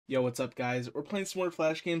Yo, what's up, guys? We're playing some more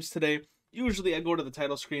Flash games today. Usually I go to the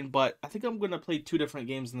title screen, but I think I'm going to play two different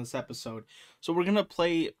games in this episode. So we're going to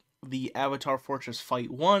play the Avatar Fortress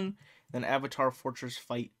Fight 1, then Avatar Fortress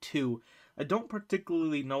Fight 2. I don't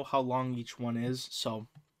particularly know how long each one is, so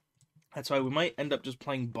that's why we might end up just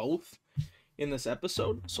playing both in this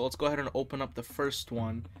episode. So let's go ahead and open up the first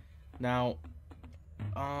one. Now,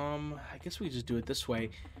 I guess we just do it this way.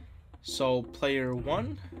 So, player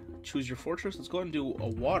 1, choose your fortress. Let's go ahead and do a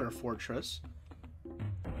water fortress.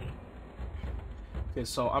 Okay,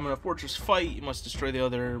 so I'm in a fortress fight. You must destroy the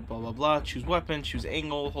other, blah, blah, blah. Choose weapon, choose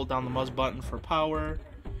angle, hold down the mus button for power.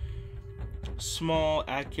 Small,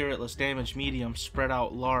 accurate, less damage, medium, spread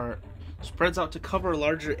out, large. Spreads out to cover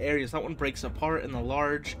larger areas. That one breaks apart in the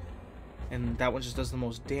large, and that one just does the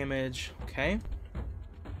most damage. Okay.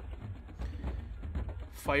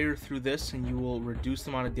 Fire through this and you will reduce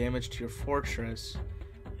the amount of damage to your fortress.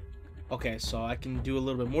 Okay, so I can do a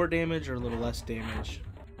little bit more damage or a little less damage.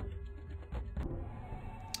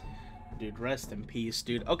 Dude, rest in peace,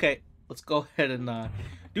 dude. Okay, let's go ahead and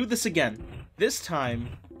do this again. This time,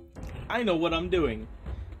 I know what I'm doing.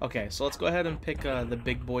 Okay, so let's go ahead and pick the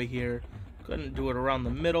big boy here. Go ahead and do it around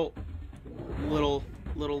the middle. Little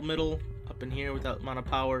middle up in here with that amount of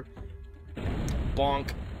power.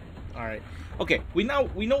 Bonk. Alright. Okay, we know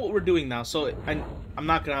what we're doing now, so I'm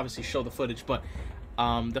not gonna obviously show the footage, but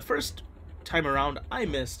the first time around I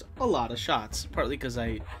missed a lot of shots, partly because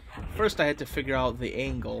I had to figure out the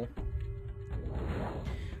angle.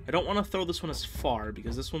 I don't want to throw this one as far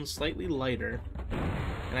because this one's slightly lighter,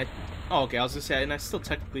 and I was gonna say, and I still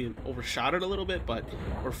technically overshot it a little bit, but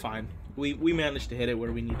we're fine. We managed to hit it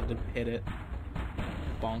where we needed to hit it.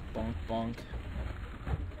 Bonk, bonk, bonk.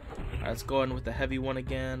 Alright, let's go in with the heavy one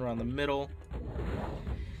again, around the middle.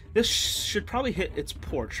 This should probably hit its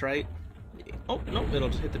porch, right? Oh, no, it'll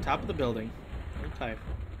just hit the top of the building. Okay.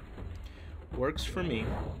 Works for me.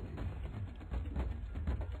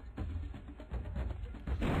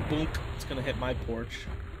 Boonk, it's gonna hit my porch.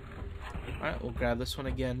 Alright, we'll grab this one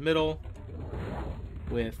again, middle.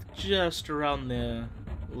 With just around the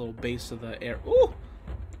little base of the air. Ooh!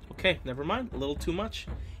 Okay, never mind, a little too much.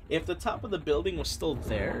 If the top of the building was still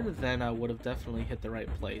there, then I would have definitely hit the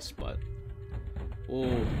right place, but...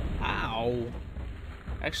 Oh, ow!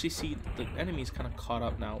 Actually, see, the enemy's kind of caught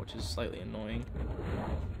up now, which is slightly annoying.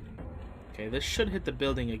 Okay, this should hit the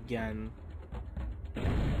building again.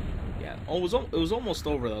 Yeah, oh, it was almost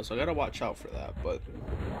over, though, so I gotta watch out for that, but...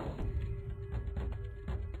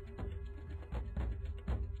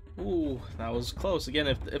 Ooh, that was close. Again,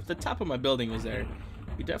 if the top of my building was there,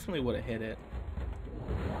 we definitely would have hit it.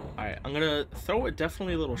 Alright, I'm gonna throw it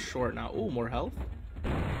definitely a little short now. Ooh, more health.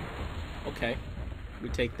 Okay. We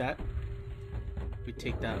take that. We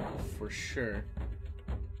take that for sure.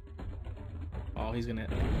 Oh, he's gonna...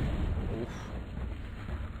 Oof.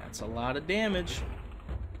 That's a lot of damage.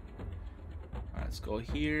 Alright, let's go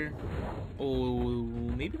here. Oh,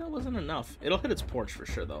 maybe that wasn't enough. It'll hit its porch for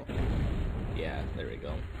sure, though. Yeah, there we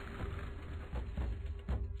go.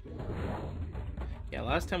 Yeah,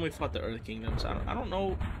 last time we fought the Earth Kingdoms, I don't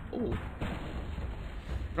know... Ooh.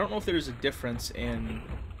 I don't know if there's a difference in...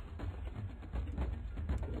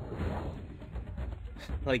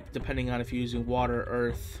 Like, depending on if you're using water,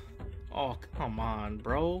 earth... Oh, come on,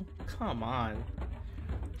 bro. Come on.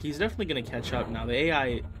 He's definitely gonna catch up now. The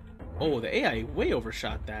AI... Oh, the AI way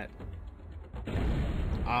overshot that.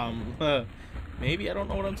 Maybe I don't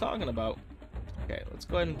know what I'm talking about. Okay, let's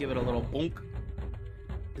go ahead and give it a little bonk.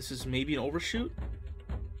 This is maybe an overshoot.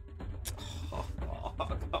 Oh,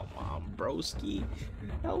 come on, broski.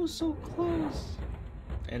 That was so close.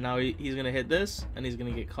 And now he's gonna hit this, and he's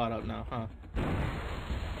gonna get caught up now, huh?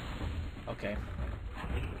 Okay.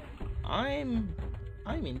 I'm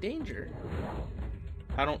in danger.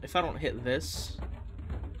 If I don't hit this.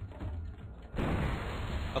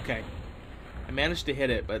 Okay. I managed to hit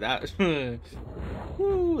it, but that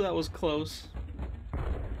woo, that was close.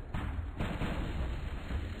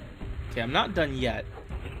 Okay, I'm not done yet.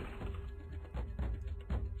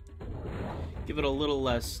 Give it a little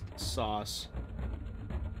less sauce.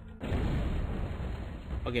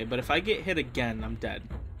 Okay, but if I get hit again, I'm dead.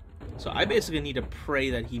 So I basically need to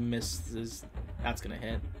pray that he misses. That's gonna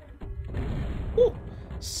hit. Ooh,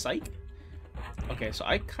 psych. Okay, so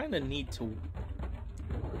I kind of need to...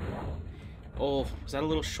 Oh, was that a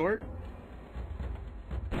little short?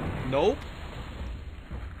 Nope.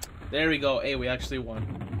 There we go. Hey, we actually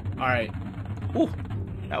won. Alright. Ooh,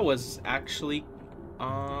 that was actually,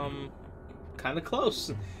 kind of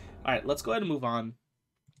close. Alright, let's go ahead and move on.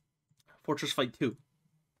 Fortress Fight 2.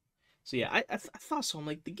 So yeah, I thought so. I'm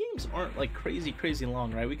like, the games aren't like crazy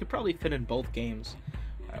long, right? We could probably fit in both games.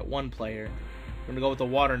 Alright, 1 player. We're gonna go with the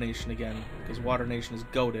Water Nation again, because Water Nation is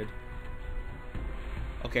goated.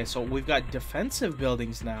 Okay, so we've got defensive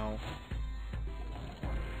buildings now.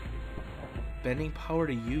 Bending power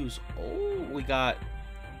to use. Oh, we got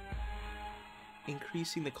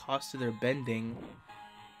increasing the cost of their bending.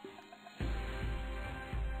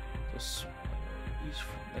 Just each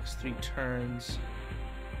next 3 turns.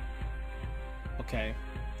 Okay.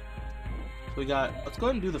 So we got, let's go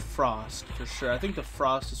ahead and do the frost for sure. I think the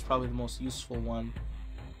frost is probably the most useful one.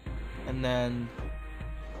 And then,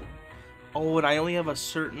 oh, and I only have a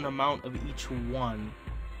certain amount of each one.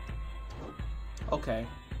 Okay.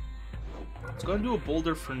 Let's go ahead and do a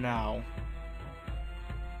boulder for now.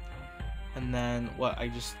 And then, what, I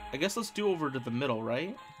guess let's do over to the middle,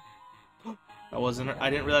 right? I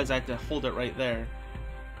didn't realize I had to hold it right there.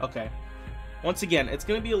 Okay. Once again, it's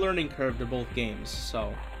going to be a learning curve to both games,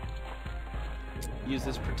 so use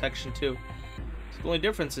this protection too. So the only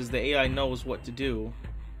difference is the AI knows what to do.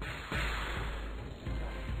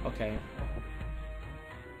 Okay.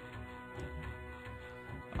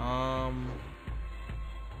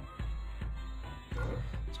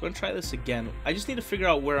 Let's go and try this again. I just need to figure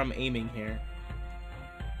out where I'm aiming here.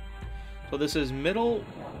 So this is middle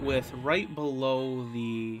with right below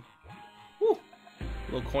the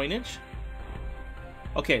little coinage.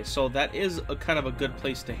 Okay, so that is a kind of a good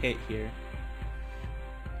place to hit here.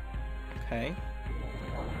 Okay.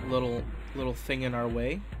 Little thing in our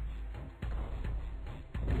way.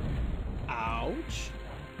 Ouch.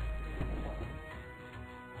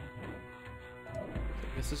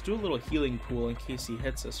 Let's do a little healing pool in case he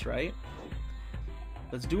hits us, right?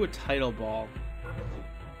 Let's do a tidal ball.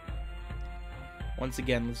 Once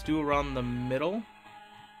again, let's do around the middle.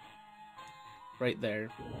 Right there.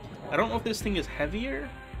 I don't know if this thing is heavier.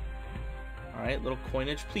 Alright, little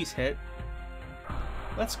coinage. Please hit.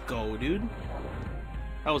 Let's go, dude.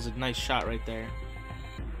 That was a nice shot right there.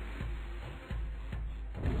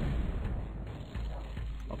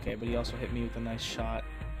 Okay, but he also hit me with a nice shot.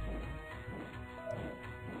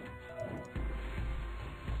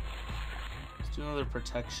 Let's do another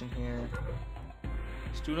protection here.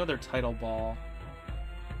 Let's do another tidal ball.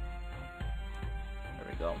 There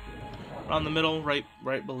we go. Around the middle, right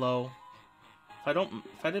below. If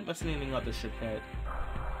I didn't mess anything up, this should hit.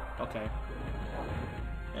 Okay.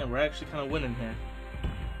 Man, we're actually kind of winning here.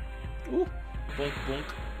 Ooh, bonk, bonk.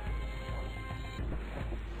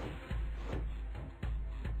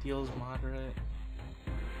 Deals moderate.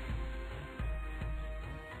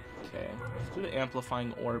 Okay, let's do the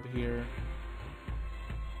amplifying orb here.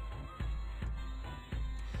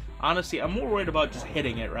 Honestly, I'm more worried about just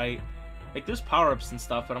hitting it, right? Like, there's power-ups and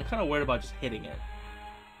stuff, but I'm kind of worried about just hitting it.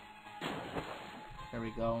 There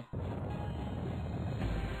we go.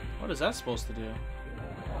 What is that supposed to do?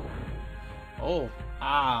 Oh,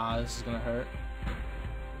 this is gonna hurt.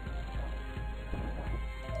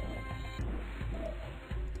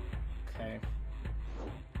 Okay.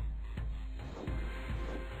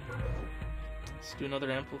 Let's do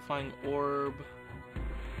another amplifying orb.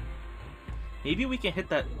 Maybe we can hit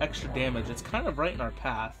that extra damage. It's kind of right in our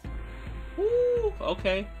path. Ooh,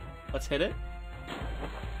 okay. Let's hit it.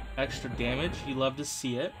 Extra damage. You love to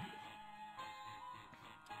see it.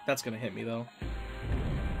 That's gonna hit me, though.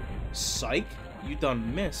 Psych. You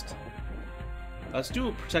done missed. Let's do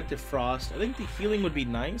a protective frost. I think the healing would be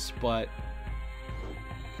nice, but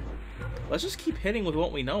let's just keep hitting with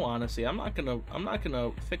what we know, honestly. I'm not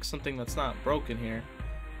gonna fix something that's not broken here.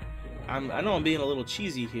 I know I'm being a little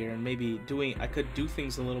cheesy here, and maybe I could do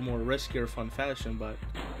things a little more risky or fun fashion, but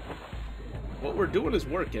what we're doing is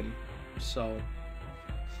working. So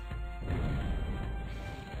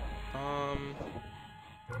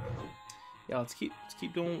yeah, let's keep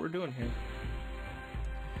doing what we're doing here.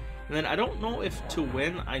 And then I don't know if to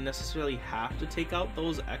win I necessarily have to take out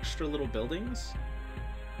those extra little buildings.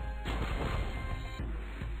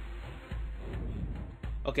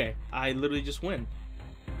 Okay, I literally just win.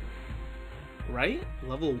 Right?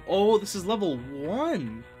 Oh, this is level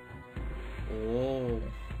 1. Oh.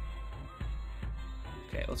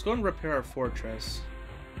 Okay, let's go and repair our fortress.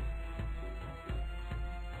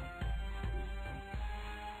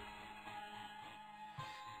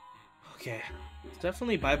 Okay, let's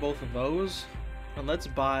definitely buy both of those. And let's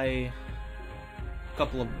buy a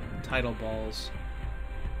couple of tidal balls.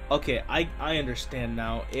 Okay, I understand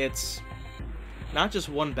now. It's not just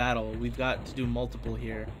one battle. We've got to do multiple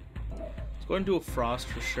here. Let's go and do a frost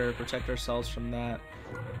for sure. Protect ourselves from that.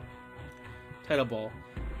 Tidal ball.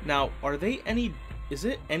 Now, is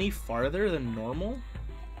it any farther than normal?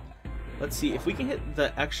 Let's see. If we can hit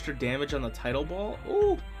the extra damage on the tidal ball.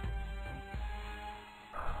 Ooh!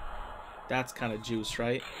 That's kind of juice,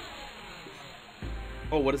 right?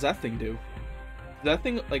 Oh, what does that thing do? Did that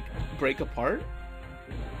thing, like, break apart?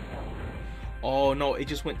 Oh, no, it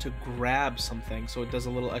just went to grab something, so it does a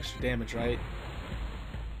little extra damage, right?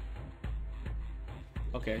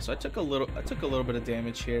 Okay, so I took a little bit of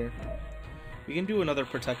damage here. We can do another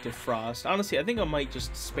Protective Frost. Honestly, I think I might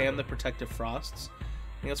just spam the Protective Frosts.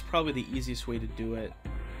 I think that's probably the easiest way to do it.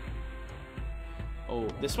 Oh,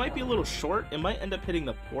 this might be a little short. It might end up hitting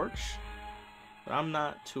the porch, but I'm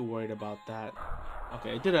not too worried about that.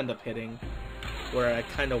 Okay, it did end up hitting where I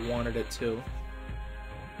kind of wanted it to.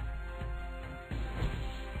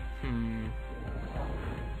 A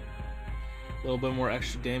little bit more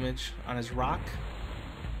extra damage on his rock.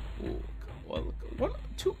 Ooh, well,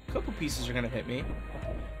 couple pieces are gonna hit me.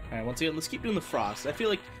 Alright, once again, let's keep doing the frost. I feel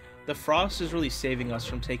like the frost is really saving us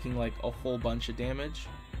from taking like a whole bunch of damage.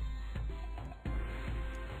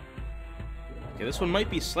 Okay, this one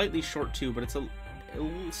might be slightly short too, but it's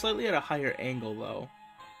slightly at a higher angle though.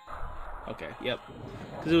 Okay, yep.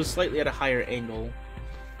 Because it was slightly at a higher angle,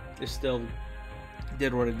 it still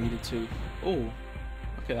did what it needed to. Oh,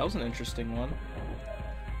 okay, that was an interesting one.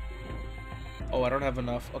 Oh, I don't have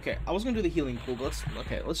enough. Okay, I was gonna do the healing pool, but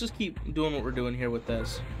let's just keep doing what we're doing here with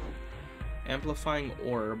this. Amplifying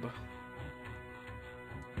orb.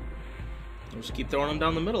 We'll just keep throwing them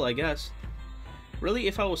down the middle, I guess. Really,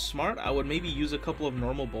 if I was smart, I would maybe use a couple of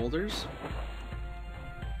normal boulders.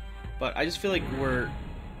 But I just feel like we're...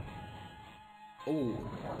 Oh,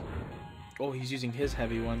 he's using his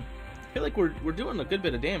heavy one. I feel like we're doing a good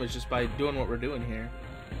bit of damage just by doing what we're doing here.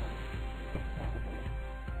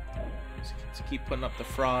 Let's keep putting up the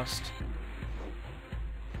frost.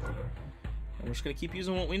 And we're just going to keep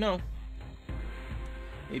using what we know.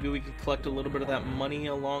 Maybe we could collect a little bit of that money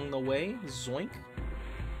along the way. Zoink.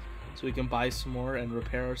 So we can buy some more and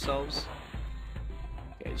repair ourselves.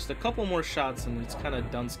 Okay, just a couple more shots and it's kind of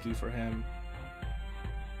Dunsky for him.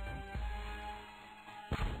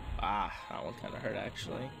 Ah, that one kind of hurt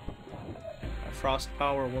actually. Frost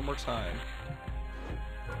power one more time.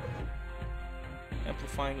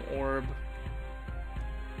 Amplifying orb.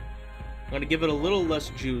 I'm gonna give it a little less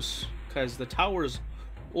juice because the tower's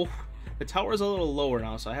a little lower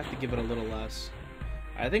now, so I have to give it a little less.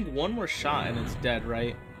 I think one more shot and it's dead,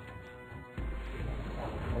 right?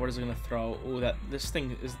 Or what is it gonna throw? Oh, this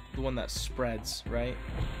thing is the one that spreads, right?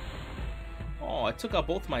 Oh, I took out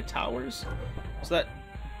both my towers, so that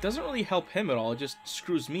doesn't really help him at all. It just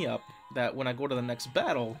screws me up that when I go to the next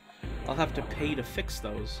battle, I'll have to pay to fix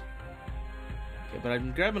those. Okay, but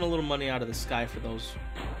I'm grabbing a little money out of the sky for those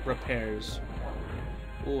repairs.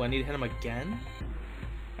 Oh, I need to hit him again?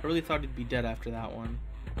 I really thought he'd be dead after that one.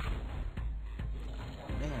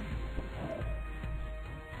 Man.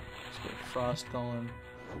 Let's get frost going.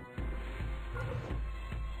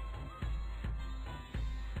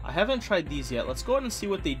 I haven't tried these yet. Let's go ahead and see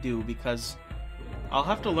what they do, because I'll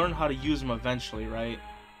have to learn how to use them eventually, right?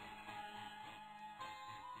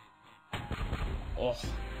 Oh.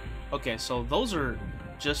 Okay, so those are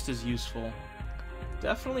just as useful.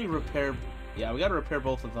 Definitely repair... Yeah, we gotta repair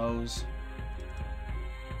both of those.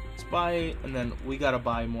 Let's buy... And then we gotta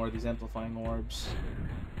buy more of these amplifying orbs.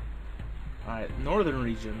 Alright, northern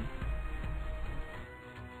region.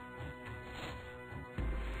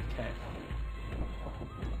 Okay.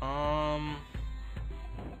 I'm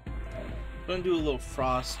gonna do a little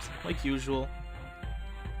frost, like usual.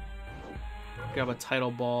 Grab a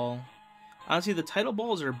tidal ball. Honestly, the tidal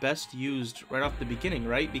balls are best used right off the beginning,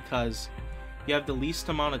 right? Because you have the least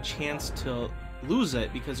amount of chance to lose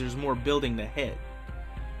it because there's more building to hit.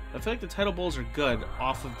 I feel like the tidal balls are good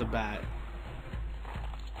off of the bat.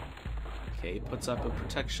 Okay, he puts up a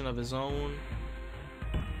protection of his own.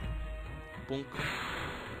 Boink.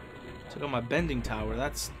 Took out my bending tower.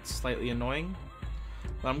 That's slightly annoying.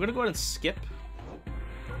 But I'm gonna go ahead and skip.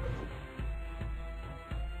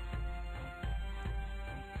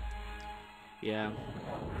 Yeah.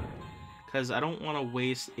 Because I don't want to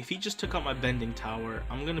waste... If he just took out my bending tower,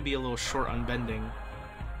 I'm gonna be a little short on bending.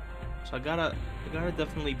 So I gotta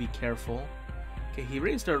definitely be careful. Okay, he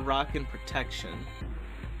raised our rock in protection.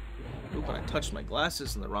 Oop, and I touched my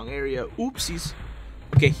glasses in the wrong area. Oopsies.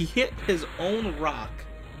 Okay, he hit his own rock.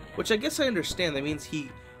 Which I guess I understand. That means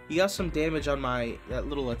he got some damage on that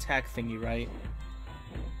little attack thingy, right?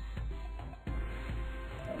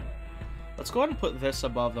 Let's go ahead and put this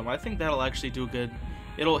above them. I think that'll actually do good.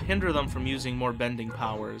 It'll hinder them from using more bending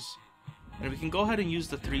powers. And we can go ahead and use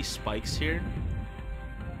the 3 spikes here.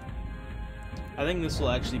 I think this will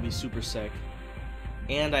actually be super sick.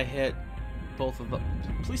 And I hit both of them.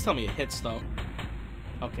 Please tell me it hits though.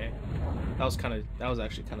 Okay. That was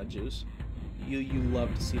actually kind of juice. You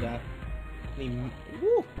love to see that.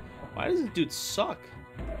 Woo! Why does this dude suck?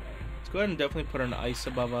 Let's go ahead and definitely put an ice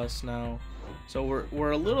above us now. So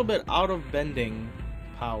we're a little bit out of bending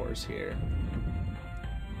powers here.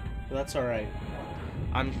 But that's alright.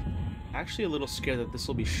 I'm actually a little scared that this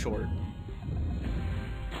will be short.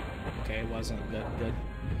 Okay, it wasn't. Good, good.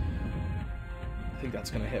 I think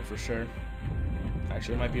that's gonna hit for sure.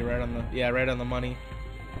 Actually, it might be right on the... Yeah, right on the money.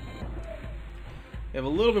 We have a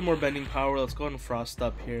little bit more bending power. Let's go ahead and frost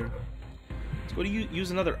up here. Let's go to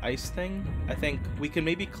use another ice thing. I think we can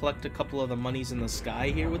maybe collect a couple of the monies in the sky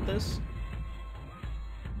here with this.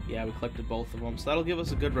 Yeah, we collected both of them. So that'll give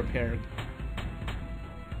us a good repair.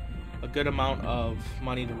 A good amount of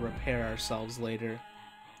money to repair ourselves later.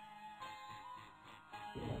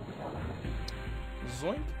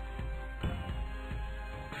 Zoink.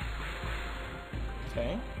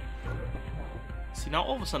 Okay. See, now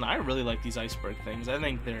all of a sudden I really like these iceberg things. I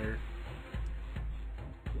think they're...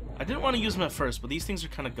 I didn't want to use them at first, but these things are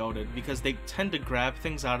kind of goated because they tend to grab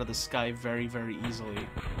things out of the sky very, very easily.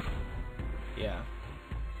 Yeah.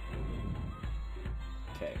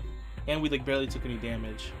 Okay. And we like barely took any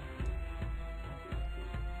damage.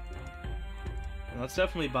 And let's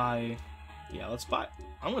definitely buy... Yeah, let's buy...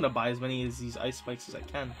 I'm going to buy as many of these ice spikes as I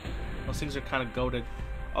can. Those things are kind of goated.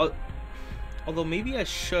 Although maybe I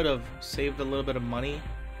should have saved a little bit of money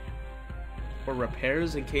for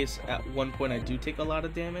repairs in case at one point I do take a lot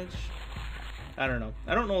of damage. I don't know.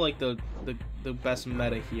 I don't know like the best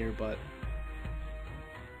meta here, but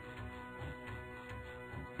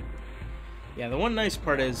yeah, the one nice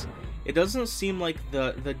part is it doesn't seem like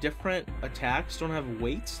the different attacks don't have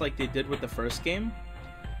weights like they did with the first game.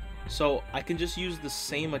 So I can just use the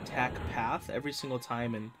same attack path every single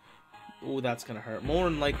time and ooh, that's gonna hurt. More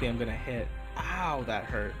than likely I'm gonna hit. Ow, that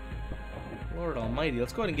hurt. Lord almighty.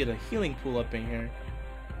 Let's go ahead and get a healing pool up in here.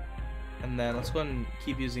 And then let's go ahead and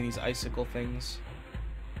keep using these icicle things.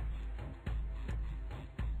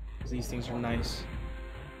 These things are nice.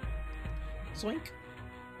 Zoink.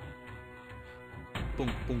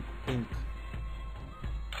 Boom, boom, boom.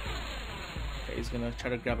 Okay, he's gonna try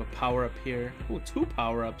to grab a power up here. Ooh, 2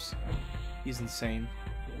 power-ups. He's insane.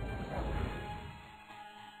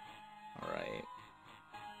 Alright.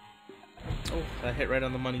 Oh, that hit right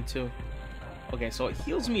on the money too. Okay, so it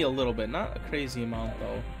heals me a little bit. Not a crazy amount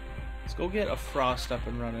though. Let's go get a frost up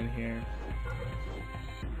and running here.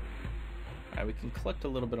 Alright, we can collect a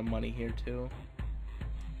little bit of money here too.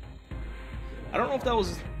 I don't know if that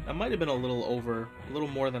was... That might have been a little over, a little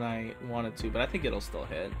more than I wanted to, but I think it'll still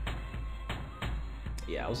hit.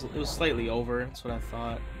 Yeah, it was slightly over. That's what I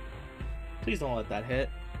thought. Please don't let that hit.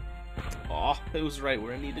 Aw, it was right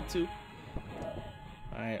where it needed to.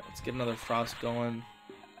 Alright, let's get another frost going.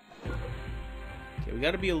 Okay, we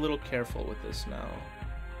gotta be a little careful with this now.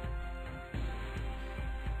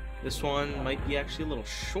 This one might be actually a little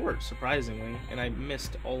short, surprisingly, and I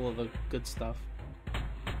missed all of the good stuff.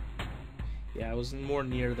 Yeah, I was more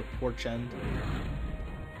near the porch end.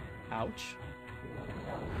 Ouch.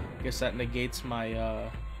 Guess that negates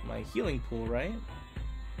my my healing pool, right?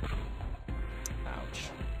 Ouch.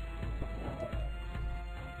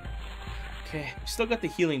 Okay, we still got the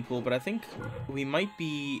healing pool, but I think we might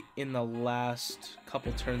be in the last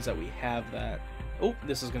couple turns that we have that. Oh,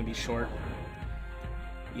 this is gonna be short.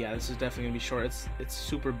 Yeah, this is definitely gonna be short. It's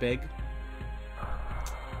super big.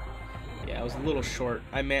 Yeah, it was a little short.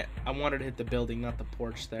 I wanted to hit the building, not the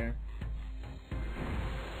porch there.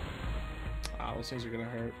 Ah, those things are gonna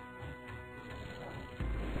hurt.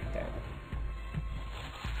 Okay.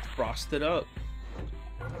 Frost it up.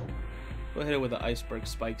 Go hit it with the iceberg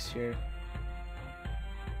spikes here.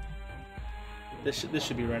 This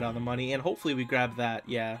should be right on the money, and hopefully we grab that,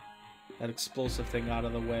 yeah, that explosive thing out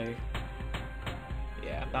of the way.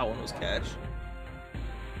 Yeah, that one was catch.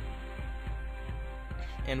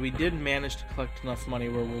 And we did manage to collect enough money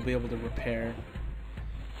where we'll be able to repair.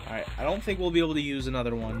 Alright, I don't think we'll be able to use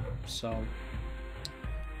another one, so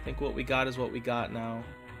I think what we got is what we got now.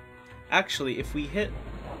 Actually, if we hit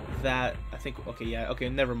that, I think, okay, yeah, okay,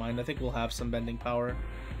 never mind. I think we'll have some bending power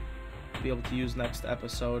to be able to use next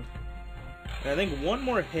episode. And I think one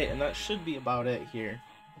more hit, and that should be about it here,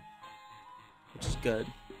 which is good.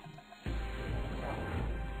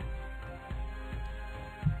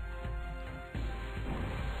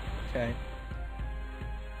 Okay.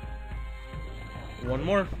 One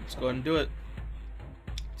more. Let's go ahead and do it.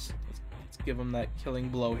 Let's give him that killing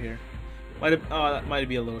blow here. That might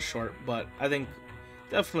be a little short, but I think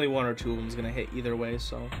definitely one or two of them is going to hit either way,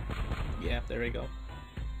 so yeah, there we go.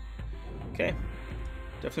 Okay.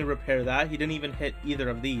 Definitely repair that. He didn't even hit either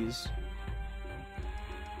of these.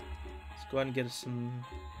 Let's go ahead and get some...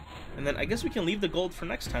 And then I guess we can leave the gold for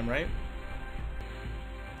next time, right?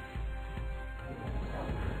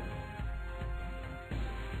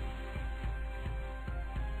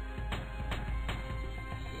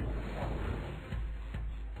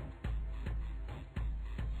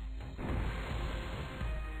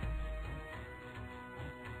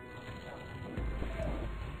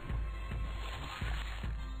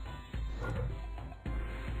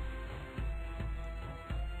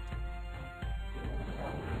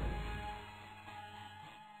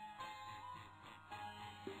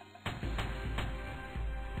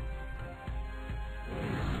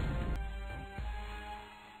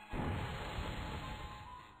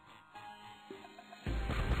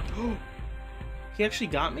 He actually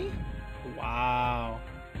got me? Wow.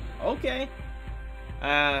 Okay.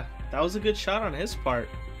 That was a good shot on his part.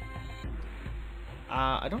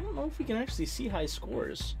 I don't know if we can actually see high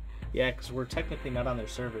scores. Yeah, because we're technically not on their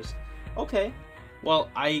servers. Okay. Well,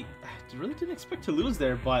 I really didn't expect to lose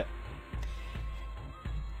there, but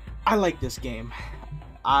I like this game.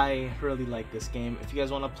 I really like this game. If you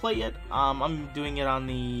guys want to play it, I'm doing it on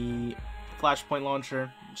the Flashpoint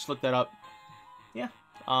launcher. Just look that up. Yeah.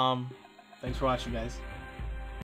 Thanks for watching, guys.